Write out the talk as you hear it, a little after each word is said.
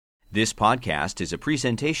This podcast is a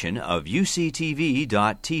presentation of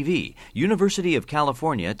UCTV.tv, University of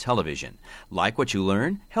California Television. Like what you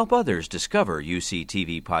learn? Help others discover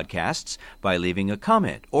UCTV podcasts by leaving a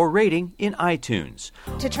comment or rating in iTunes.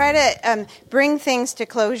 To try to bring things to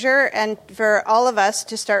closure and for all of us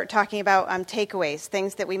to start talking about takeaways,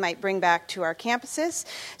 things that we might bring back to our campuses.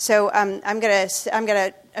 So I'm going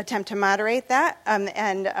to attempt to moderate that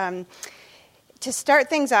to start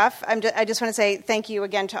things off, I just want to say thank you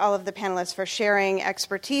again to all of the panelists for sharing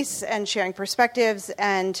expertise and sharing perspectives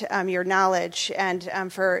and your knowledge and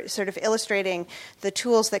for sort of illustrating the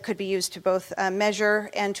tools that could be used to both measure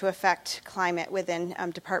and to affect climate within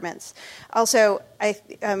departments. Also, I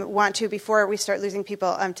want to, before we start losing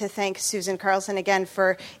people, to thank Susan Carlson again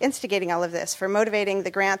for instigating all of this, for motivating the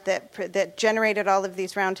grant that generated all of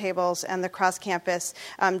these roundtables and the cross-campus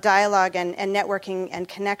dialogue and networking and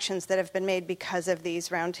connections that have been made because of these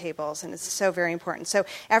roundtables, and it's so very important. So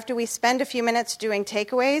after we spend a few minutes doing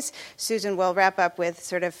takeaways, Susan will wrap up with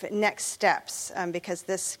sort of next steps because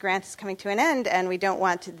this grant is coming to an end, and we don't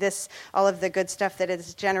want all of the good stuff that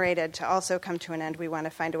is generated to also come to an end. We want to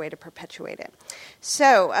find a way to perpetuate it.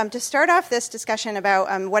 So to start off this discussion about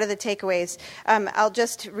what are the takeaways, I'll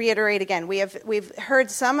just reiterate again. We've heard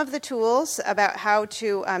some of the tools about how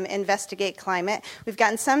to investigate climate. We've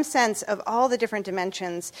gotten some sense of all the different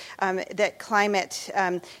dimensions that climate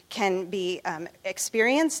can be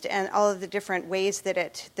experienced and all of the different ways that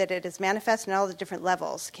it is manifest and all the different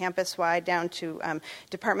levels, campus-wide down to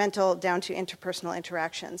departmental, down to interpersonal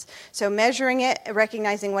interactions. So measuring it,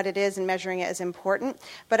 recognizing what it is and measuring it is important,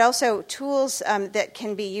 but also tools that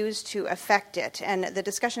can be used to affect it. And the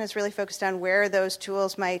discussion is really focused on where those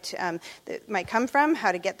tools might come from,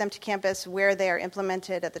 how to get them to campus, where they are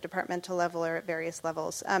implemented at the departmental level or at various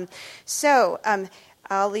levels.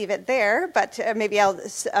 I'll leave it there, but maybe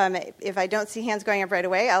if I don't see hands going up right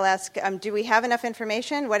away, I'll ask, do we have enough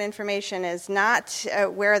information? What information is not?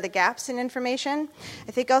 Where are the gaps in information?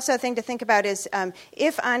 I think also a thing to think about is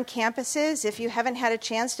if on campuses, if you haven't had a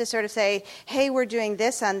chance to sort of say, hey, we're doing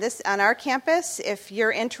this on our campus, if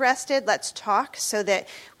you're interested, let's talk so that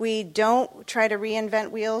we don't try to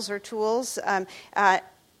reinvent wheels or tools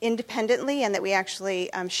independently, and that we actually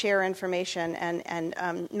share information and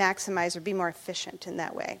maximize or be more efficient in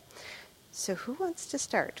that way. So who wants to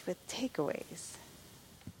start with takeaways?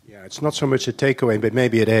 Yeah, it's not so much a takeaway, but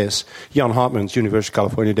maybe it is. Jan Hartmans, University of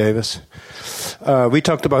California, Davis. We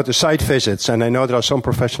talked about the site visits, and I know there are some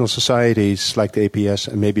professional societies like the APS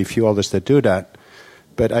and maybe a few others that do that,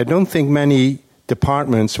 but I don't think many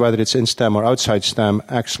departments, whether it's in STEM or outside STEM,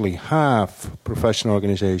 actually have professional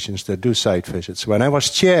organizations that do site visits. When I was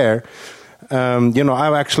chair, I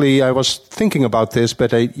was thinking about this,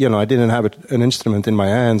 but I didn't have an instrument in my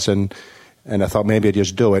hands, and I thought maybe I'd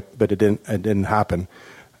just do it, but it didn't happen.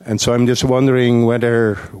 And so I'm just wondering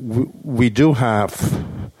whether we do have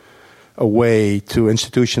a way to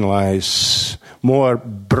institutionalize more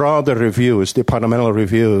broader reviews, departmental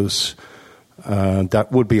reviews,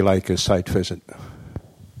 that would be like a site visit.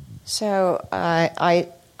 So I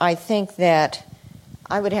think that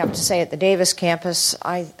I would have to say at the Davis campus,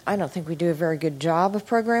 I don't think we do a very good job of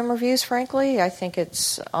program reviews, frankly. I think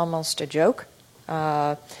it's almost a joke.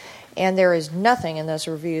 And there is nothing in those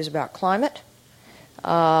reviews about climate,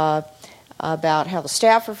 about how the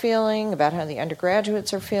staff are feeling, about how the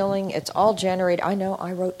undergraduates are feeling. It's all generated. I know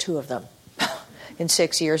I wrote 2 of them in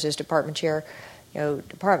 6 years as department chair.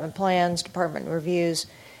 Department plans, department reviews.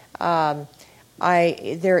 It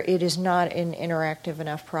is not an interactive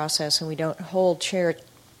enough process, and we don't hold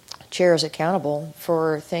chairs accountable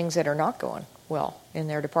for things that are not going well in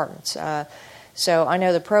their departments. So I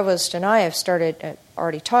know the provost and I have started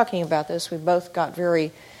already talking about this. We both got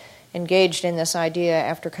very engaged in this idea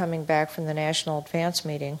after coming back from the National Advance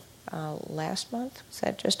meeting last month. Was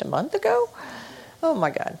that just a month ago? Oh, my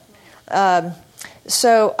God.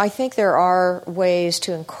 So I think there are ways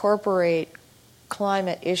to incorporate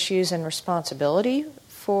climate issues and responsibility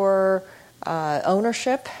for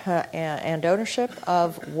ownership and ownership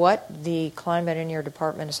of what the climate in your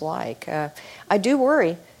department is like. I do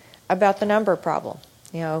worry about the number problem.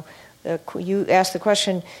 You asked the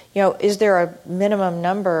question, is there a minimum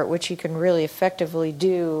number at which you can really effectively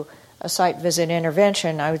do a site visit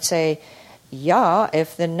intervention? I would say, yeah,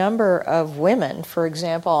 if the number of women, for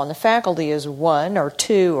example, on the faculty is 1 or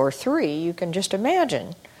 2 or 3, you can just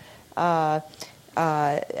imagine.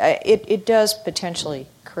 It does potentially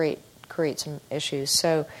create some issues.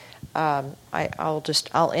 So I'll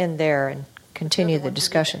end there and continue the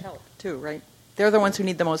discussion. Help too, right? They're the ones who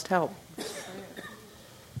need the most help.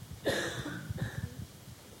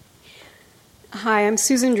 Hi, I'm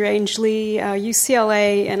Susan Drangeley,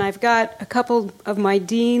 UCLA, and I've got a couple of my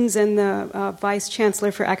deans and the Vice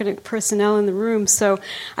Chancellor for Academic Personnel in the room. So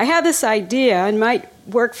I had this idea, and might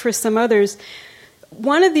work for some others.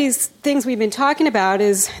 One of these things we've been talking about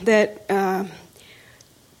is that that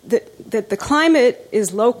the climate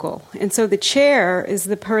is local, and so the chair is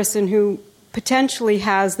the person who potentially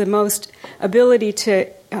has the most ability to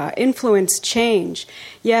influence change.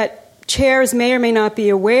 Yet chairs may or may not be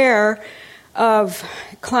aware of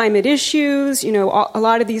climate issues, a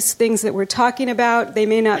lot of these things that we're talking about. They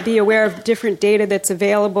may not be aware of different data that's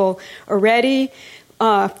available already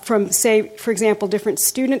from, say, for example, different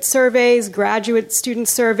student surveys, graduate student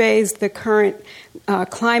surveys, the current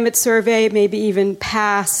climate survey, maybe even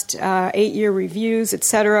past 8-year reviews,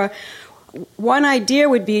 etc. One idea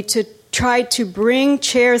would be to try to bring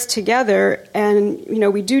chairs together, and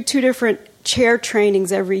we do 2 different chair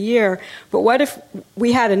trainings every year, but what if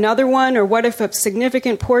we had another one, or what if a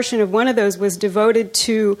significant portion of one of those was devoted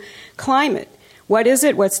to climate? What is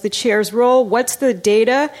it? What's the chair's role? What's the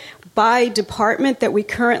data by department that we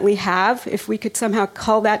currently have? If we could somehow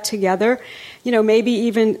cull that together, maybe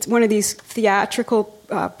even one of these theatrical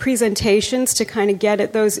presentations to kind of get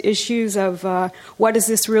at those issues of what does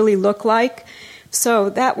this really look like? So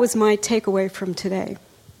that was my takeaway from today.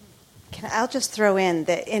 I'll just throw in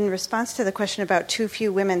that in response to the question about too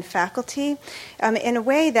few women faculty, in a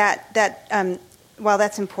way that while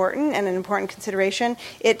that's important and an important consideration,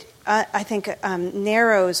 it I think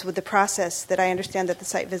narrows with the process that I understand that the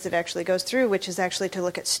site visit actually goes through, which is actually to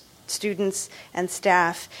look at students and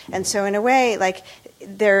staff. And so in a way,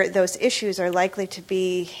 those issues are likely to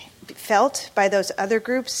be felt by those other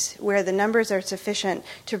groups where the numbers are sufficient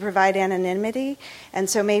to provide anonymity, and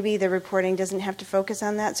so maybe the reporting doesn't have to focus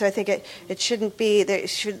on that. So I think it shouldn't be, they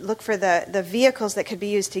should look for the vehicles that could be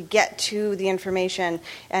used to get to the information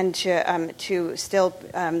and to still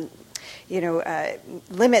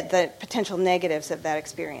limit the potential negatives of that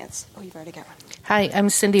experience. Oh, you've already got one. Hi, I'm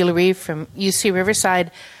Cindy LaRive from UC Riverside.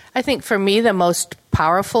 I think for me the most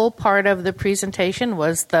powerful part of the presentation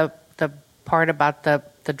was the part about the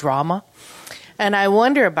drama, and I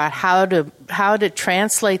wonder about how to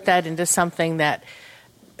translate that into something that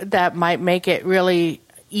might make it really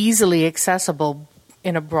easily accessible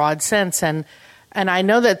in a broad sense. And I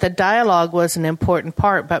know that the dialogue was an important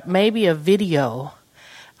part, but maybe a video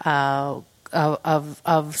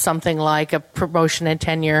of something like a promotion and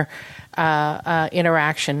tenure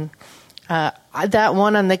interaction. That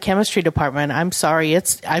one on the chemistry department, I'm sorry,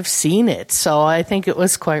 I've seen it, so I think it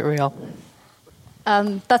was quite real.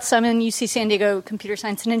 Beth Simon, UC San Diego, Computer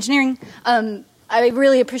Science and Engineering. I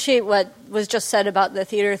really appreciate what was just said about the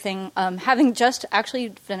theater thing. Having just actually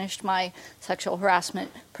finished my sexual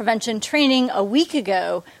harassment prevention training a week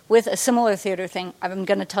ago with a similar theater thing, I'm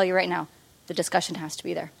going to tell you right now, the discussion has to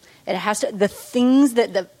be there. It has to, the things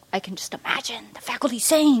that I can just imagine the faculty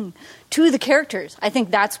saying to the characters, I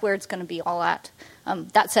think that's where it's going to be all at.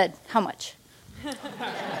 That said, how much?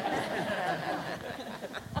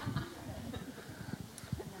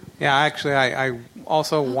 Yeah, actually, I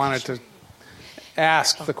also wanted to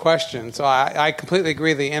ask the question. So I completely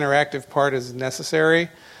agree the interactive part is necessary,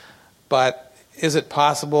 but is it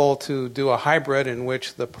possible to do a hybrid in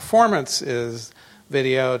which the performance is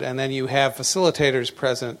videoed and then you have facilitators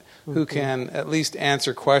present who can at least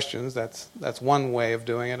answer questions? That's one way of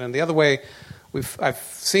doing it. And the other way, I've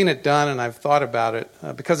seen it done and I've thought about it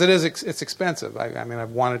because it's expensive. I mean,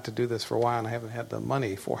 I've wanted to do this for a while and I haven't had the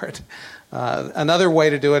money for it. Another way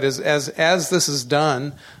to do it is as this is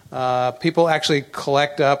done, people actually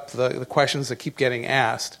collect up the questions that keep getting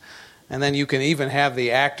asked, and then you can even have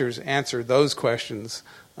the actors answer those questions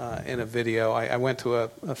in a video. I went to a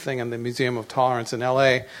thing in the Museum of Tolerance in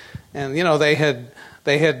L.A., and they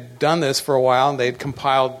had done this for a while, and they'd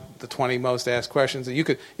compiled the 20 most asked questions, and you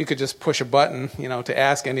could just push a button, to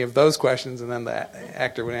ask any of those questions, and then the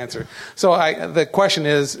actor would answer. So the question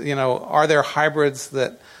is, are there hybrids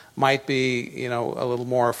that might be, a little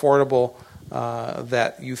more affordable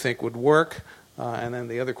that you think would work? And then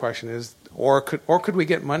the other question is, or could we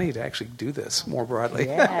get money to actually do this more broadly?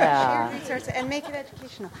 Yeah. Share resources and make it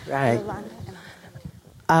educational. Right.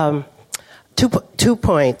 Two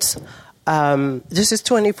points. This is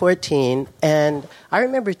 2014, and I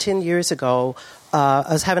remember 10 years ago, I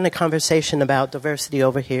was having a conversation about diversity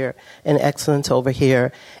over here and excellence over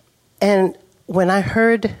here. And when I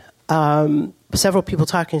heard several people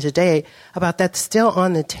talking today about that still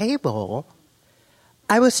on the table,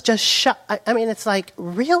 I was just shocked. I mean, it's like,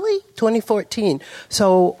 really? 2014.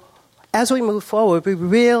 So as we move forward, we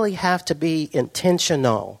really have to be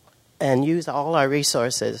intentional and use all our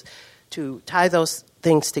resources to tie those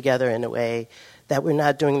things together in a way that we're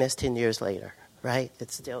not doing this 10 years later, right?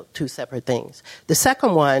 It's still two separate things. The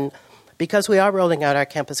second one, because we are rolling out our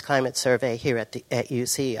campus climate survey here at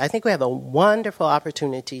UC, I think we have a wonderful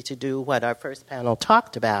opportunity to do what our first panel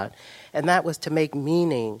talked about, and that was to make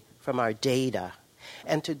meaning from our data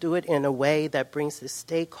and to do it in a way that brings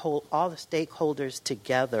all the stakeholders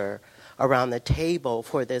together around the table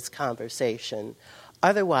for this conversation.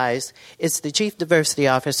 Otherwise, it's the chief diversity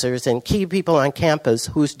officers and key people on campus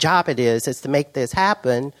whose job it is to make this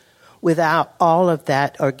happen without all of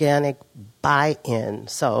that organic buy-in.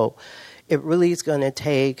 So it really is going to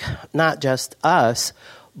take not just us,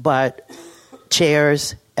 but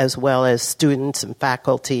chairs as well as students and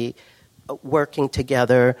faculty working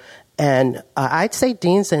together. And I'd say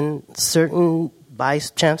deans and certain vice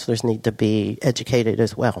chancellors need to be educated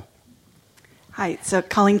as well. Hi, so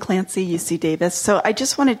Colleen Clancy, UC Davis. So I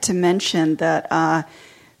just wanted to mention that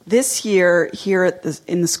this year here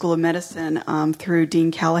in the School of Medicine, through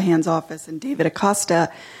Dean Callahan's office and David Acosta,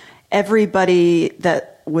 everybody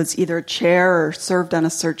that was either a chair or served on a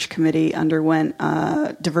search committee underwent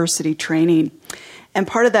diversity training. And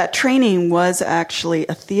part of that training was actually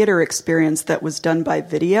a theater experience that was done by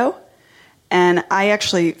video. And I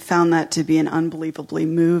actually found that to be an unbelievably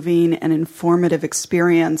moving and informative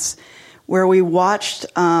experience where we watched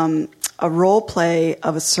a role play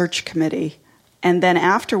of a search committee. And then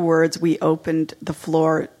afterwards, we opened the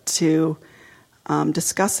floor to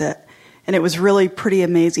discuss it. And it was really pretty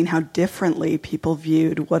amazing how differently people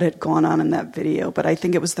viewed what had gone on in that video. But I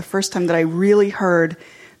think it was the first time that I really heard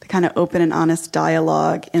the kind of open and honest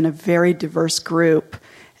dialogue in a very diverse group.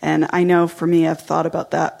 And I know for me, I've thought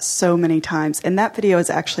about that so many times. And that video is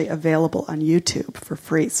actually available on YouTube for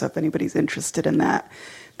free. So if anybody's interested in that,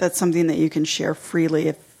 that's something that you can share freely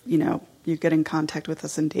if, you get in contact with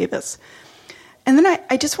us in Davis. And then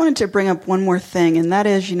I just wanted to bring up one more thing, and that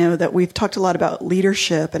is, that we've talked a lot about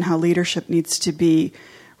leadership and how leadership needs to be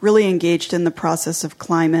really engaged in the process of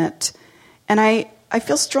climate. And I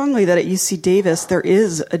feel strongly that at UC Davis there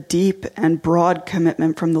is a deep and broad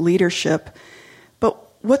commitment from the leadership. But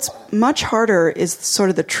what's much harder is sort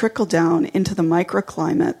of the trickle down into the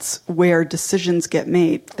microclimates where decisions get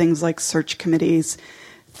made, things like search committees,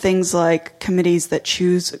 things like committees that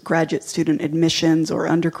choose graduate student admissions or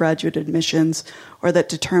undergraduate admissions, or that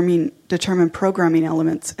determine programming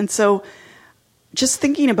elements. And so just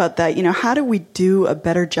thinking about that, how do we do a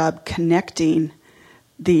better job connecting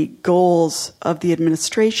the goals of the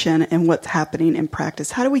administration and what's happening in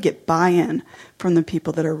practice? How do we get buy-in from the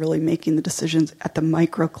people that are really making the decisions at the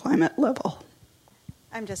microclimate level?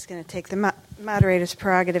 I'm just going to take the moderator's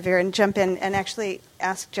prerogative here and jump in and actually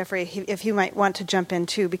ask Jeffrey if you might want to jump in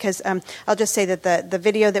too, because I'll just say that the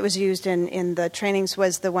video that was used in the trainings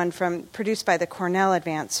was the one produced by the Cornell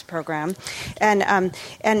Advanced Program,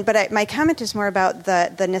 but my comment is more about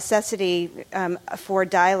the necessity for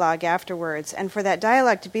dialogue afterwards, and for that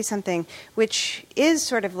dialogue to be something which is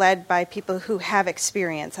sort of led by people who have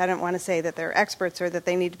experience. I don't want to say that they're experts or that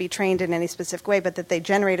they need to be trained in any specific way, but that they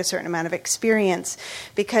generate a certain amount of experience,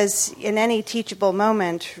 because in any teachable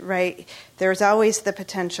moment, right, there's always the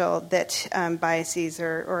potential that biases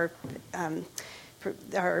or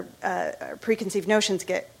preconceived notions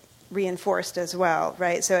get reinforced as well,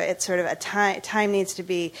 right? So it's sort of a time needs to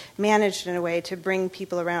be managed in a way to bring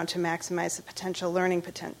people around to maximize the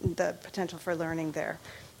potential for learning there.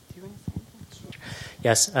 Do you want to say anything?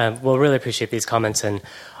 Yes, we'll really appreciate these comments. And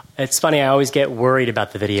it's funny, I always get worried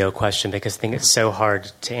about the video question because I think it's so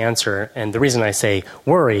hard to answer. And the reason I say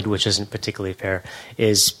worried, which isn't particularly fair,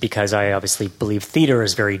 is because I obviously believe theater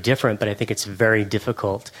is very different, but I think it's very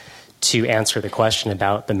difficult to answer the question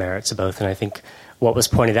about the merits of both. And I think what was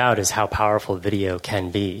pointed out is how powerful video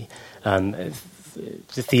can be. The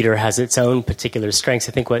theater has its own particular strengths.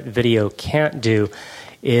 I think what video can't do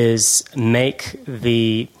is make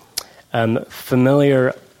the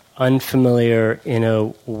familiar unfamiliar in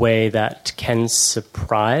a way that can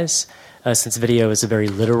surprise, since video is a very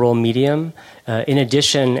literal medium. In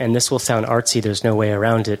addition, and this will sound artsy, there's no way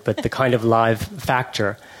around it, but the kind of live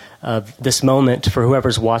factor of this moment for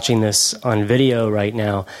whoever's watching this on video right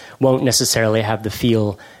now won't necessarily have the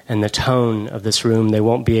feel and the tone of this room. They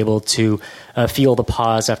won't be able to feel the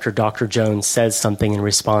pause after Dr. Jones says something in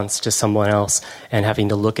response to someone else and having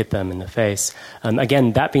to look at them in the face.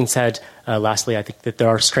 Again, that being said, lastly, I think that there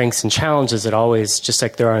are strengths and challenges that always, just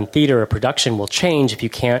like there are in theater, a production will change if you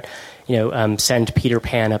can't send Peter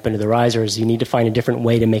Pan up into the risers. You need to find a different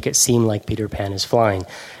way to make it seem like Peter Pan is flying.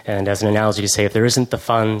 And as an analogy to say, if there isn't the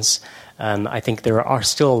funds I think there are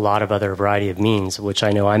still a lot of other variety of means, which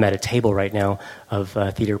I know I'm at a table right now of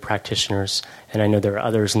theater practitioners, and I know there are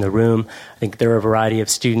others in the room. I think there are a variety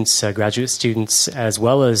of students, graduate students, as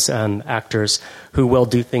well as actors who will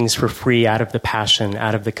do things for free out of the passion,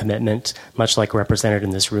 out of the commitment, much like represented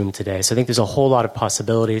in this room today. So I think there's a whole lot of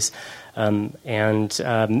possibilities.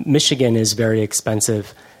 Michigan is very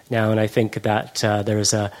expensive now, and I think that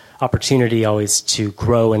there's an opportunity always to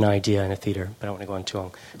grow an idea in a theater, but I don't want to go on too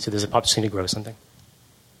long. So there's an opportunity to grow something.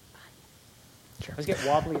 Sure. Let's get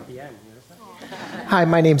wobbly at the end. Hi,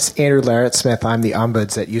 my name's Andrew Larrett-Smith. I'm the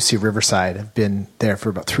ombuds at UC Riverside. I've been there for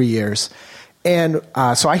about 3 years. And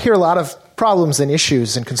so I hear a lot of problems and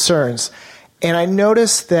issues and concerns. And I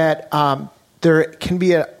notice that there can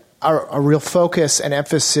be a real focus and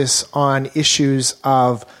emphasis on issues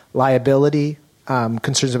of liability,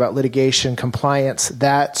 concerns about litigation, compliance,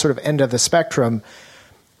 that sort of end of the spectrum.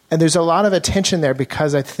 And there's a lot of attention there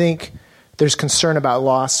because I think there's concern about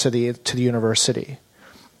loss to the university.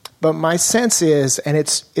 But my sense is, and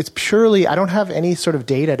it's purely, I don't have any sort of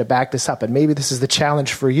data to back this up, and maybe this is the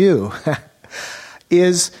challenge for you,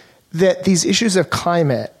 is that these issues of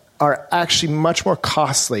climate are actually much more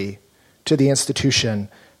costly to the institution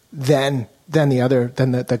than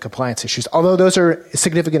the compliance issues, although those are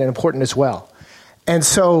significant and important as well. And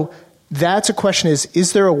so that's a question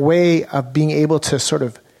is there a way of being able to sort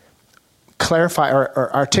of clarify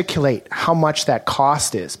or articulate how much that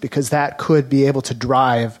cost is? Because that could be able to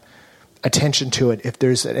drive attention to it if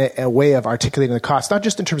there's a way of articulating the cost, not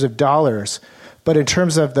just in terms of dollars, but in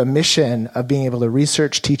terms of the mission of being able to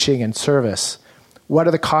research, teaching, and service. What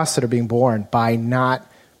are the costs that are being borne by not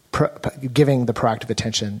giving the proactive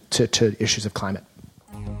attention to issues of climate?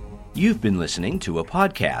 You've been listening to a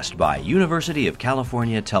podcast by University of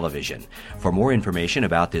California Television. For more information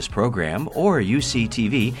about this program or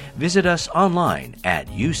UCTV, visit us online at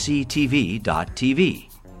uctv.tv.